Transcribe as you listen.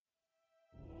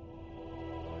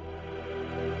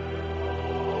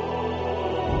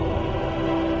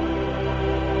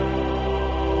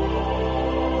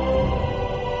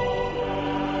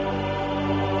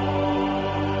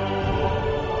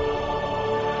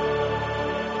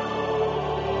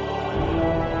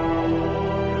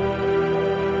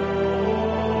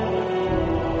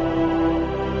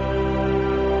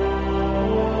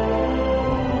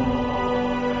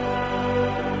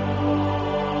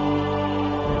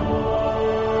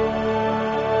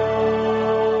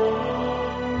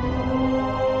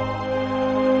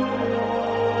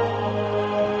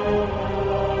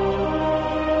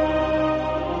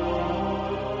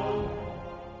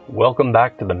Welcome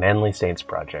back to the Manly Saints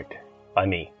Project, by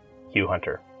me, Hugh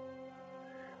Hunter.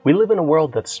 We live in a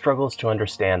world that struggles to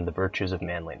understand the virtues of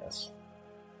manliness.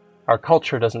 Our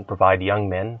culture doesn't provide young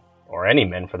men, or any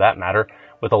men for that matter,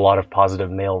 with a lot of positive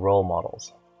male role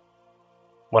models.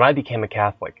 When I became a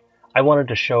Catholic, I wanted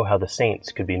to show how the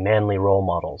saints could be manly role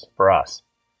models for us.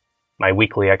 My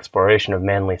weekly exploration of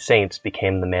manly saints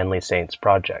became the Manly Saints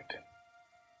Project.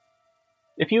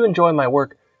 If you enjoy my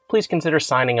work, please consider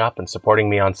signing up and supporting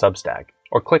me on Substack,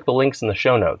 or click the links in the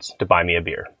show notes to buy me a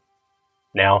beer.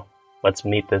 Now, let's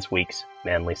meet this week's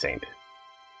Manly Saint.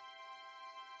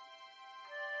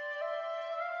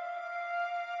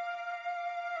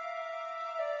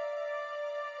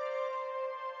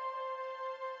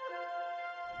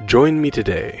 Join me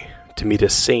today to meet a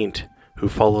saint who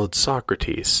followed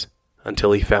Socrates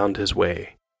until he found his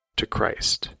way to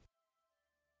Christ.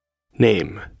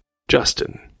 Name: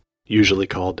 Justin, usually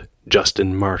called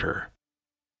Justin Martyr.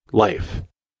 Life: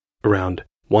 around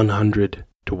 100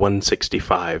 to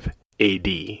 165 AD.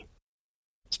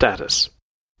 Status: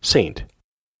 saint.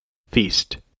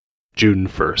 Feast: June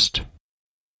 1st.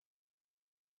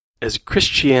 As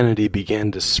Christianity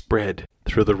began to spread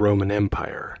through the Roman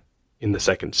Empire in the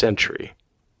 2nd century,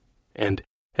 and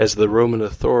as the Roman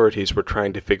authorities were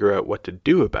trying to figure out what to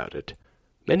do about it,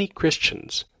 many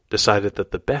Christians decided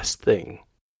that the best thing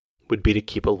would be to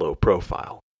keep a low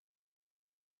profile.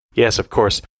 Yes, of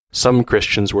course, some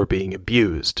Christians were being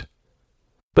abused,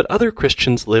 but other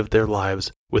Christians lived their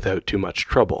lives without too much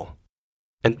trouble,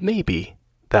 and maybe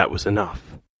that was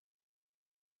enough.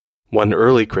 One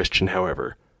early Christian,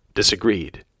 however,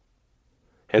 disagreed,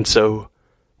 and so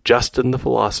Justin the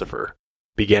philosopher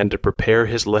began to prepare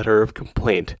his letter of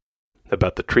complaint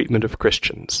about the treatment of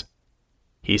Christians.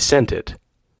 He sent it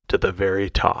to the very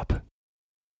top.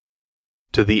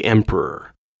 To the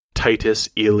Emperor, Titus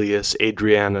Aelius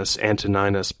Adrianus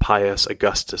Antoninus Pius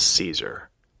Augustus Caesar,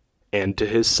 and to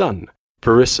his son,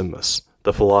 Verissimus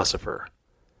the philosopher,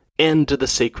 and to the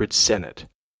sacred Senate,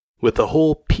 with the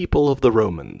whole people of the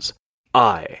Romans,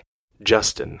 I,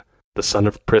 Justin, the son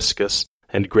of Priscus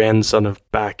and grandson of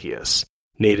Bacchius,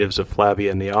 natives of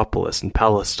Flavia Neapolis in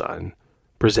Palestine,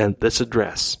 present this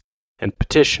address and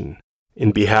petition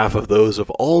in behalf of those of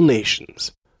all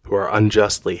nations who are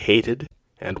unjustly hated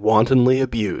and wantonly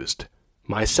abused,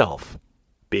 myself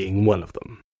being one of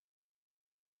them.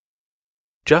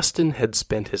 Justin had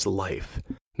spent his life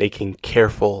making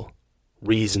careful,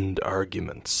 reasoned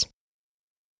arguments.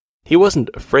 He wasn't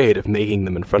afraid of making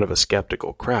them in front of a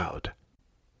skeptical crowd.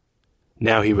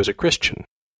 Now he was a Christian,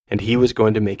 and he was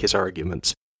going to make his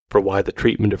arguments for why the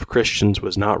treatment of Christians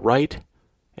was not right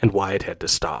and why it had to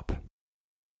stop.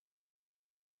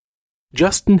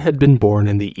 Justin had been born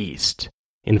in the East,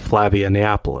 in Flavia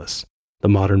Neapolis, the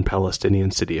modern Palestinian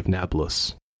city of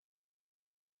Nablus.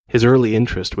 His early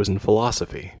interest was in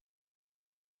philosophy.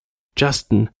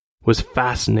 Justin was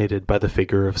fascinated by the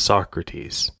figure of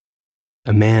Socrates,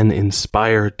 a man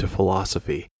inspired to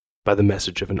philosophy by the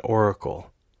message of an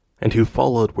oracle, and who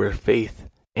followed where faith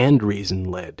and reason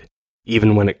led,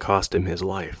 even when it cost him his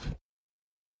life.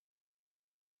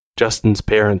 Justin's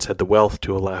parents had the wealth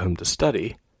to allow him to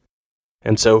study,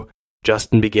 and so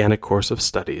Justin began a course of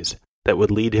studies that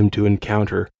would lead him to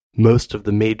encounter most of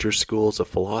the major schools of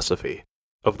philosophy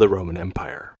of the Roman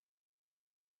Empire.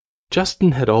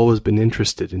 Justin had always been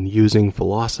interested in using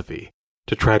philosophy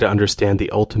to try to understand the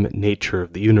ultimate nature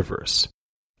of the universe,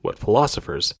 what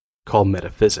philosophers call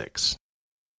metaphysics.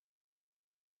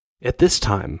 At this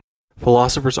time,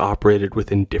 philosophers operated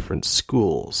within different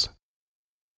schools.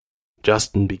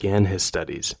 Justin began his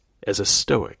studies as a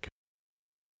Stoic.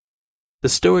 The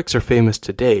Stoics are famous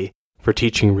today for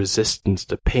teaching resistance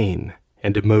to pain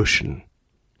and emotion,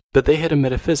 but they had a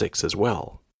metaphysics as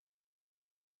well.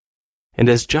 And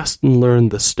as Justin learned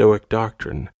the Stoic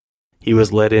doctrine, he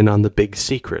was let in on the big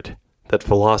secret that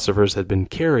philosophers had been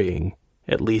carrying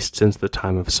at least since the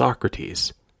time of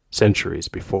Socrates, centuries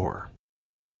before.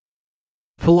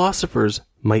 Philosophers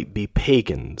might be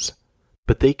pagans,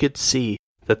 but they could see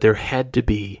that there had to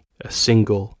be a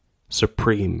single,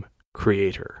 supreme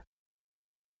creator.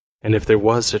 And if there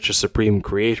was such a supreme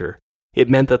creator, it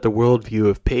meant that the worldview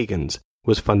of pagans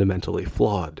was fundamentally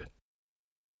flawed.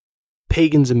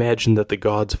 Pagans imagined that the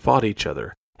gods fought each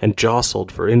other and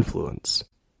jostled for influence.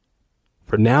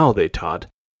 For now, they taught,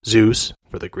 Zeus,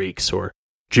 for the Greeks, or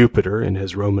Jupiter in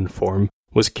his Roman form,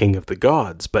 was king of the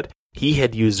gods, but he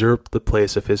had usurped the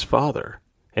place of his father,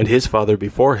 and his father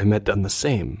before him had done the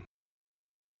same.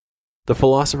 The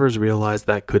philosophers realized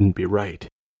that couldn't be right.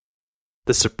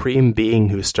 The supreme being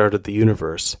who started the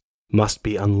universe must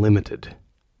be unlimited.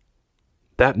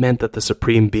 That meant that the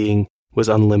supreme being was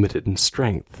unlimited in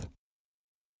strength,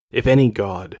 If any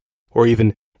god, or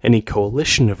even any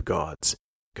coalition of gods,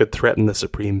 could threaten the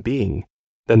Supreme Being,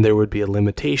 then there would be a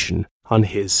limitation on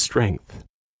his strength.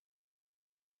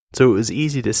 So it was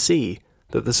easy to see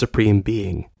that the Supreme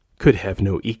Being could have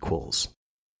no equals.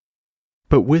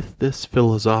 But with this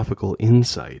philosophical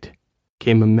insight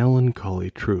came a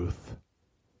melancholy truth.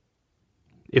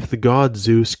 If the god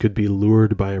Zeus could be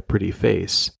lured by a pretty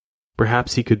face,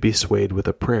 perhaps he could be swayed with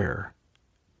a prayer.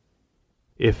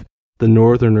 If the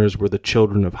Northerners were the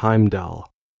children of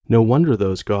Heimdall, no wonder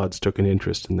those gods took an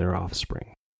interest in their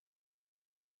offspring.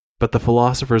 But the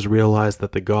philosophers realized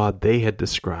that the god they had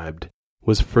described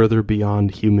was further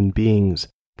beyond human beings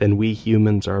than we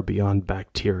humans are beyond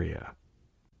bacteria.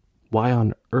 Why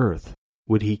on earth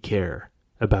would he care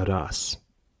about us?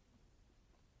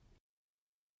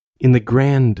 In the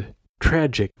grand,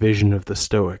 tragic vision of the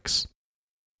Stoics,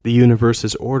 the universe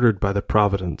is ordered by the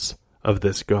providence of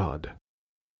this god.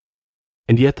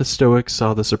 And yet the Stoics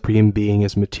saw the Supreme Being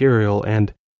as material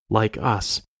and, like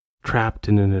us, trapped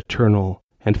in an eternal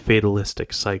and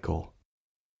fatalistic cycle.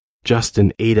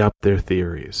 Justin ate up their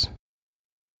theories.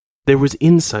 There was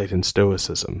insight in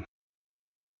Stoicism.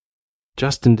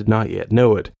 Justin did not yet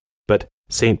know it, but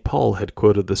St. Paul had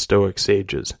quoted the Stoic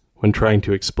sages when trying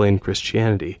to explain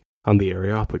Christianity on the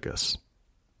Areopagus.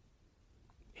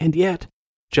 And yet,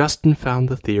 Justin found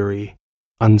the theory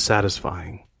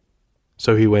unsatisfying,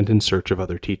 so he went in search of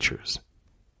other teachers.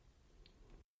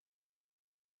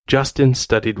 Justin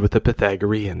studied with the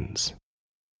Pythagoreans.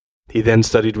 He then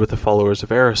studied with the followers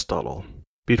of Aristotle,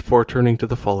 before turning to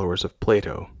the followers of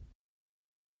Plato.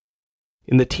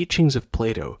 In the teachings of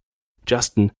Plato,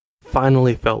 Justin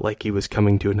finally felt like he was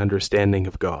coming to an understanding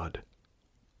of God.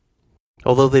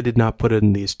 Although they did not put it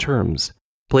in these terms,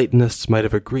 Platonists might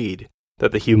have agreed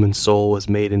that the human soul was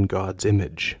made in God's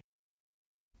image.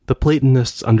 The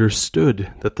Platonists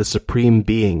understood that the Supreme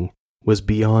Being was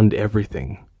beyond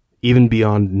everything, even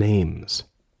beyond names.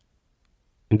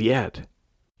 And yet,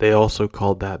 they also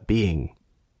called that being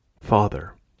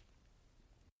Father.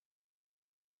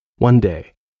 One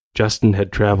day, Justin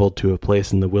had traveled to a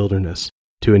place in the wilderness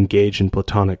to engage in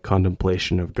Platonic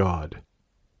contemplation of God.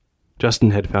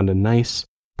 Justin had found a nice,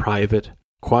 private,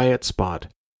 quiet spot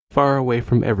far away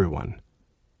from everyone,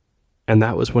 and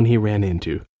that was when he ran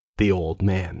into the old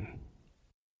man.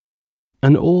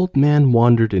 An old man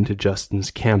wandered into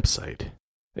Justin's campsite,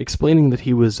 explaining that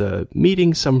he was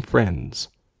meeting some friends,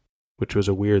 which was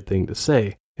a weird thing to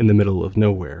say in the middle of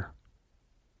nowhere.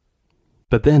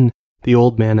 But then the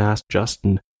old man asked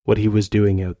Justin what he was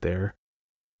doing out there,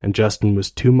 and Justin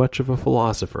was too much of a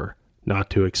philosopher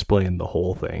not to explain the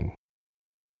whole thing.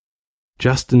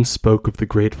 Justin spoke of the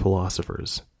great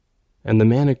philosophers, and the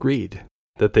man agreed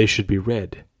that they should be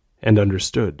read and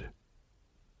understood.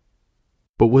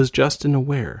 But was Justin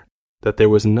aware that there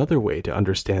was another way to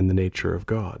understand the nature of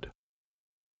God?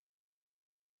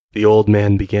 The old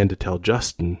man began to tell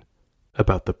Justin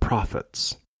about the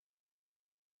prophets.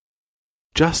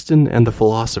 Justin and the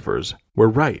philosophers were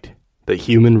right that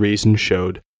human reason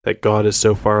showed that God is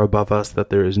so far above us that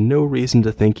there is no reason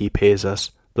to think he pays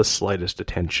us the slightest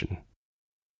attention.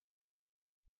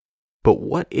 But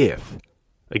what if,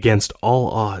 against all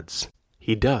odds,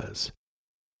 he does?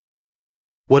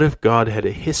 What if God had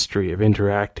a history of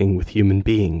interacting with human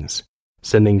beings,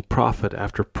 sending prophet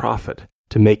after prophet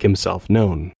to make himself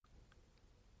known?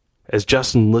 As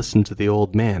Justin listened to the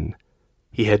old man,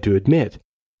 he had to admit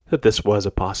that this was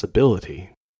a possibility.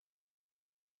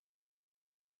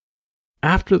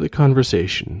 After the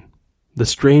conversation, the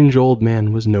strange old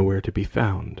man was nowhere to be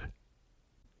found.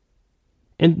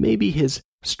 And maybe his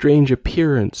strange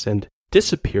appearance and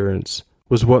disappearance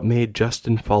was what made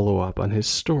Justin follow up on his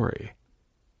story,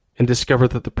 and discover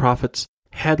that the prophets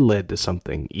had led to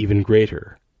something even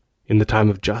greater in the time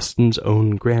of Justin's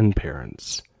own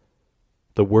grandparents,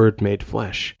 the Word made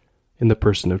flesh in the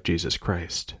person of Jesus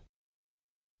Christ.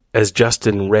 As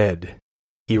Justin read,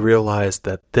 he realized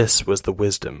that this was the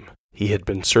wisdom he had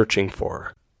been searching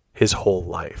for his whole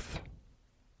life.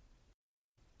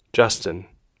 Justin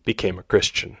became a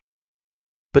Christian.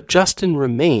 But Justin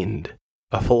remained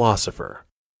a philosopher.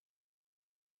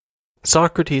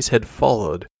 Socrates had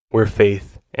followed where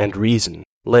faith and reason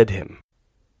led him.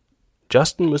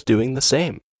 Justin was doing the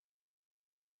same.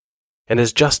 And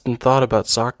as Justin thought about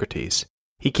Socrates,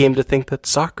 he came to think that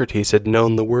Socrates had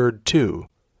known the Word too,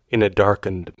 in a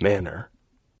darkened manner.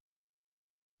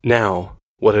 Now,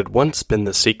 what had once been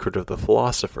the secret of the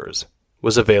philosophers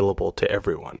was available to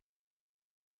everyone.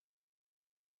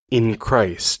 In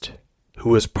Christ, who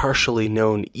was partially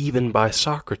known even by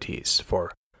Socrates,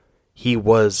 for he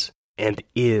was and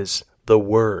is the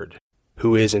Word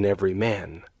who is in every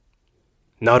man.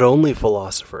 Not only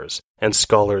philosophers and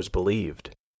scholars believed,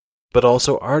 but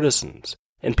also artisans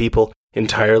and people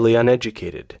entirely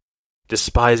uneducated,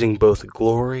 despising both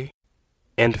glory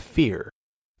and fear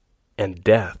and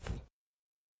death.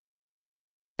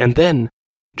 And then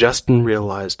Justin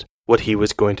realized what he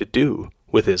was going to do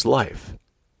with his life.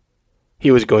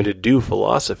 He was going to do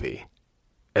philosophy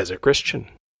as a Christian.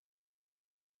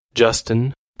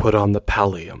 Justin put on the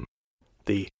pallium,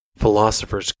 the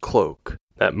philosopher's cloak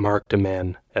that marked a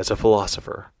man as a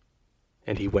philosopher,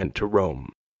 and he went to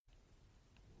Rome.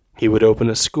 He would open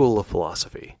a school of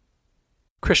philosophy,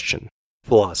 Christian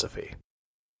philosophy.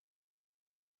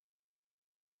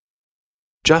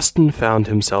 Justin found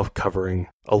himself covering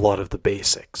a lot of the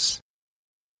basics.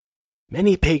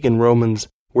 Many pagan Romans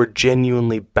were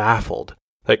genuinely baffled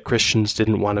that Christians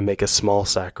didn't want to make a small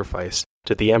sacrifice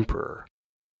to the emperor.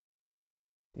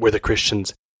 Were the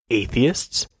Christians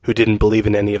atheists who didn't believe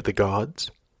in any of the gods?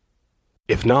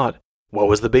 If not, what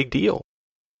was the big deal?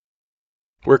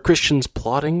 Were Christians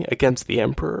plotting against the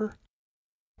emperor?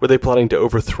 Were they plotting to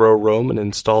overthrow Rome and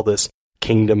install this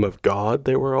kingdom of God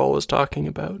they were always talking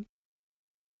about?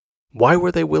 Why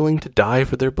were they willing to die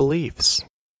for their beliefs?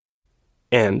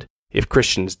 And if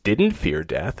Christians didn't fear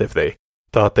death, if they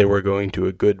thought they were going to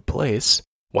a good place,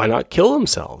 why not kill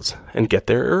themselves and get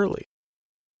there early?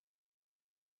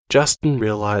 Justin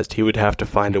realized he would have to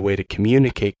find a way to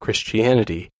communicate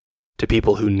Christianity to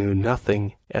people who knew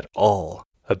nothing at all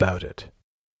about it.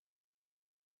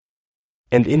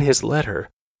 And in his letter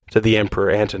to the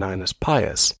Emperor Antoninus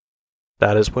Pius,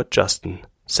 that is what Justin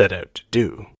set out to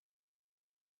do.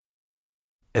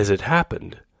 As it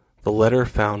happened, the letter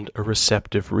found a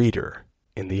receptive reader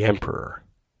in the emperor.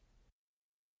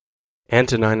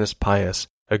 Antoninus Pius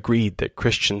agreed that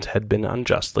Christians had been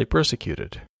unjustly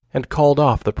persecuted and called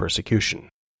off the persecution.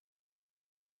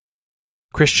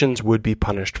 Christians would be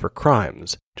punished for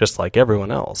crimes, just like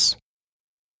everyone else.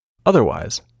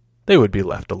 Otherwise, they would be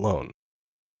left alone.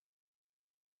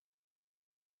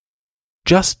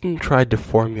 Justin tried to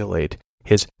formulate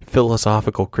his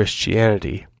philosophical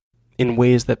Christianity in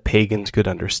ways that pagans could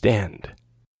understand.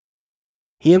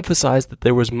 He emphasized that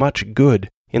there was much good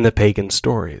in the pagan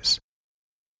stories.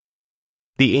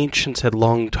 The ancients had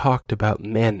long talked about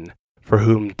men for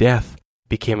whom death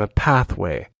became a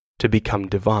pathway to become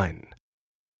divine.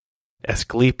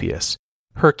 Asclepius,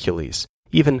 Hercules,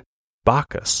 even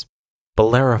Bacchus,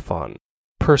 Bellerophon,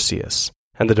 Perseus,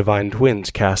 and the divine twins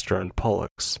Castor and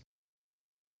Pollux.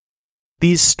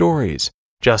 These stories,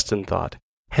 Justin thought,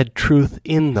 had truth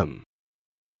in them.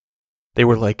 They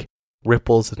were like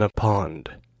ripples in a pond,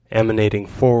 emanating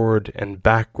forward and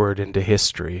backward into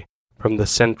history from the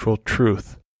central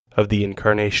truth of the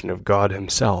incarnation of God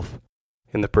himself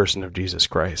in the person of Jesus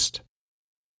Christ.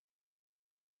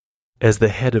 As the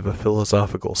head of a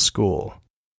philosophical school,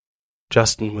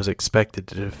 Justin was expected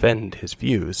to defend his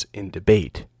views in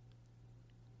debate.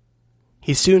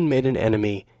 He soon made an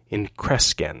enemy in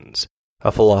Crescens,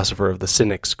 a philosopher of the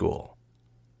Cynic school.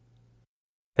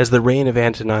 As the reign of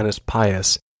Antoninus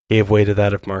Pius gave way to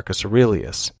that of Marcus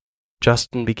Aurelius,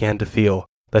 Justin began to feel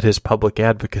that his public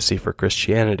advocacy for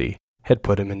Christianity had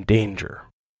put him in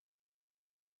danger.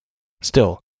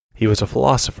 Still, he was a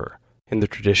philosopher in the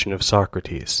tradition of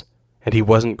Socrates, and he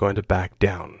wasn't going to back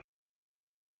down.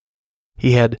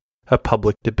 He had a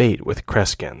public debate with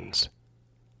Crescens.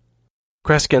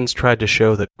 Crescens tried to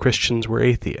show that Christians were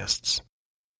atheists.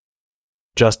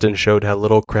 Justin showed how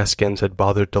little Crescens had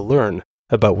bothered to learn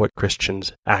about what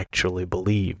Christians actually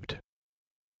believed.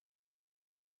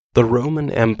 The Roman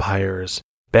Empire's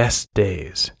best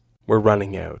days were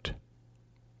running out.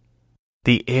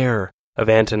 The heir of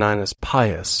Antoninus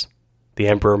Pius, the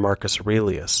Emperor Marcus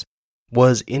Aurelius,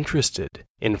 was interested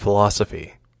in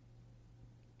philosophy.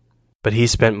 But he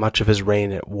spent much of his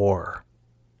reign at war.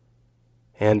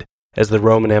 And as the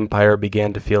Roman Empire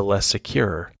began to feel less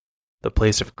secure, the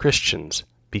place of Christians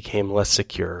became less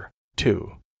secure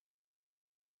too.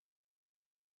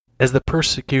 As the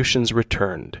persecutions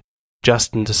returned,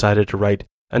 Justin decided to write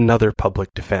another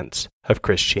public defense of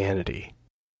Christianity.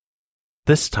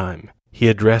 This time, he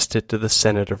addressed it to the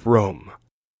Senate of Rome,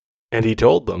 and he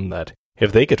told them that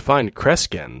if they could find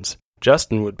Crescens,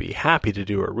 Justin would be happy to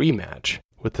do a rematch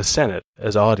with the Senate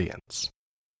as audience.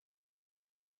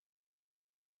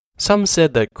 Some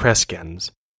said that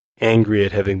Crescens, angry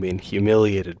at having been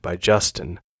humiliated by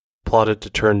Justin, plotted to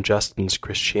turn Justin's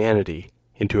Christianity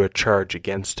into a charge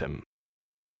against him.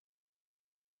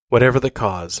 Whatever the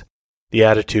cause, the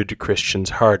attitude to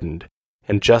Christians hardened,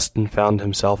 and Justin found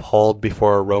himself hauled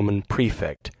before a Roman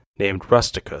prefect named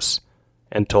Rusticus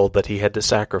and told that he had to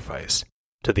sacrifice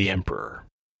to the emperor.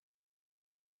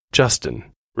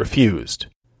 Justin, refused.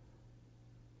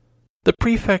 The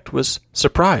prefect was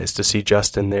surprised to see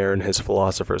Justin there in his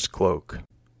philosopher's cloak.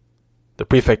 The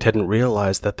prefect hadn't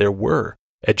realized that there were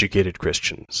educated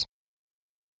Christians.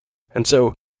 And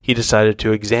so he decided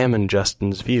to examine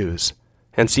Justin's views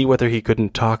and see whether he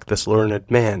couldn't talk this learned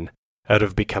man out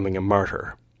of becoming a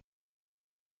martyr.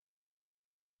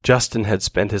 Justin had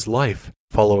spent his life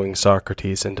following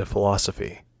Socrates into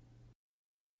philosophy.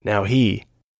 Now he,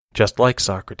 just like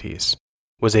Socrates,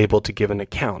 was able to give an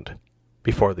account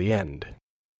before the end.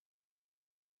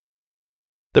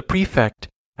 The prefect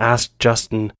asked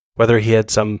Justin whether he had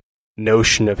some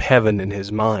notion of heaven in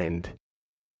his mind.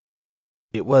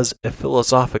 It was a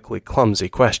philosophically clumsy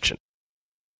question.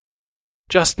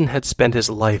 Justin had spent his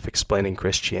life explaining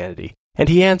Christianity, and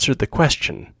he answered the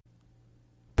question.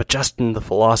 But Justin the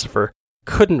philosopher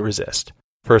couldn't resist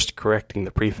first correcting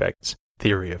the prefect's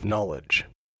theory of knowledge.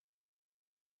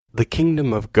 The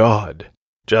kingdom of God,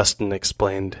 Justin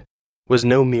explained, was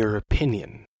no mere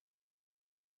opinion.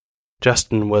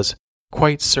 Justin was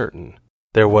quite certain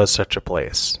there was such a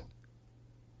place.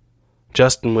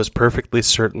 Justin was perfectly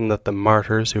certain that the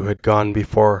martyrs who had gone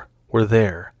before were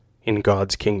there in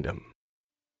God's kingdom.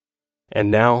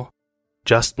 And now,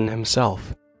 Justin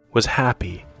himself was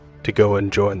happy to go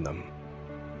and join them.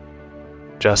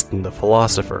 Justin the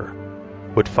philosopher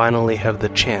would finally have the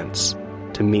chance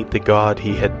to meet the God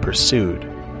he had pursued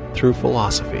through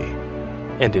philosophy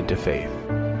and into faith.